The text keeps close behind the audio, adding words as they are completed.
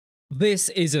This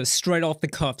is a straight off the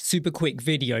cuff, super quick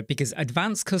video because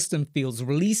Advanced Custom Fields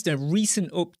released a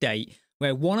recent update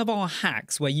where one of our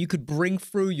hacks where you could bring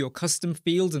through your custom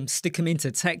fields and stick them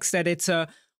into text editor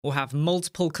or have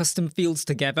multiple custom fields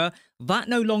together, that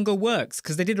no longer works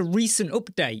because they did a recent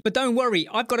update. But don't worry,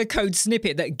 I've got a code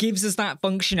snippet that gives us that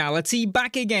functionality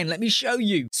back again. Let me show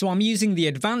you. So I'm using the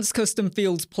Advanced Custom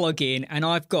Fields plugin and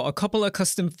I've got a couple of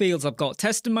custom fields. I've got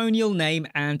testimonial name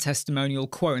and testimonial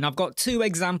quote. And I've got two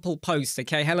example posts,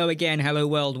 okay? Hello again, hello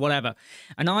world, whatever.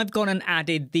 And I've gone and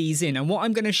added these in. And what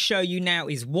I'm going to show you now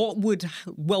is what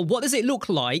does it look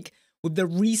like with the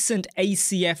recent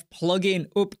ACF plugin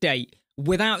update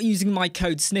without using my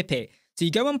code snippet. So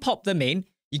you go and pop them in,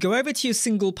 you go over to your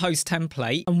single post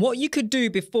template, and what you could do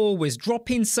before was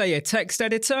drop in, say, a text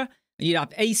editor, and you'd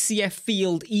have ACF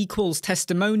field equals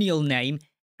testimonial name,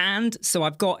 and so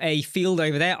I've got a field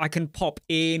over there, I can pop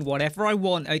in whatever I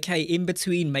want, okay, in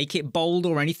between, make it bold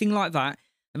or anything like that,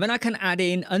 and then I can add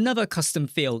in another custom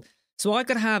field. So I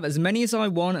could have as many as I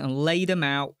want and lay them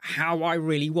out how I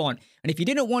really want. And if you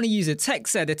didn't want to use a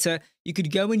text editor, you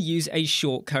could go and use a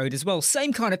shortcode as well.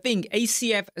 Same kind of thing,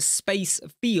 ACF space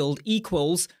field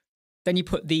equals, then you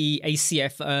put the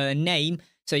ACF name.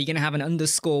 So you're going to have an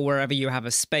underscore wherever you have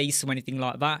a space or anything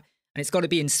like that. And it's got to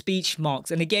be in speech marks.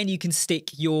 And again, you can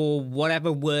stick your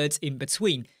whatever words in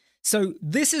between. So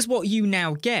this is what you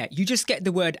now get. You just get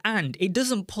the word and. It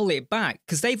doesn't pull it back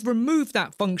because they've removed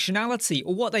that functionality,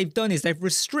 or what they've done is they've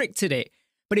restricted it.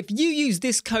 But if you use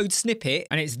this code snippet,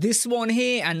 and it's this one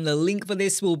here, and the link for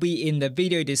this will be in the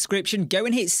video description, go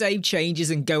and hit save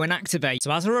changes and go and activate.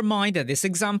 So as a reminder, this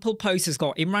example post has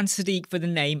got Imran Siddiq for the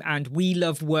name and we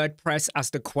love WordPress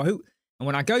as the quote. And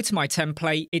when I go to my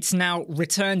template, it's now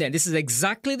returned it. This is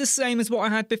exactly the same as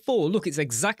what I had before. Look, it's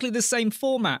exactly the same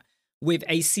format, with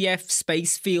ACF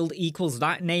space field equals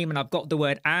that name, and I've got the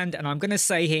word and I'm going to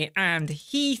say here, and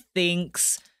he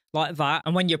thinks, like that.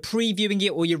 And when you're previewing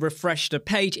it or you refresh the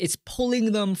page, it's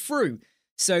pulling them through.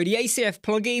 So the ACF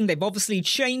plugin, they've obviously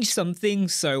changed something,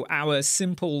 so our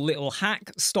simple little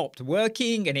hack stopped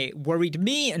working and it worried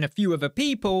me and a few other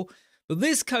people. But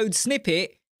this code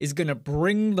snippet is going to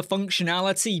bring the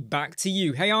functionality back to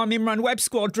you. Hey, I'm Imran, Web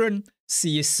Squadron.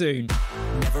 See you soon.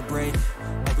 Never break,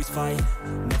 always fight,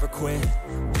 never quit,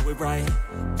 do it right,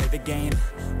 play the game,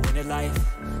 win it life,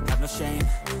 have no shame,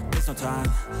 there's no time,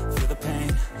 feel the pain,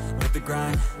 live the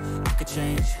grind, I could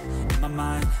change, in my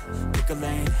mind, pick a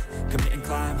lane, commit and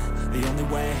climb, the only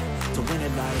way to win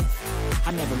it life,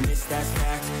 I never miss, that's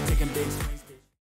fact, taking big swings.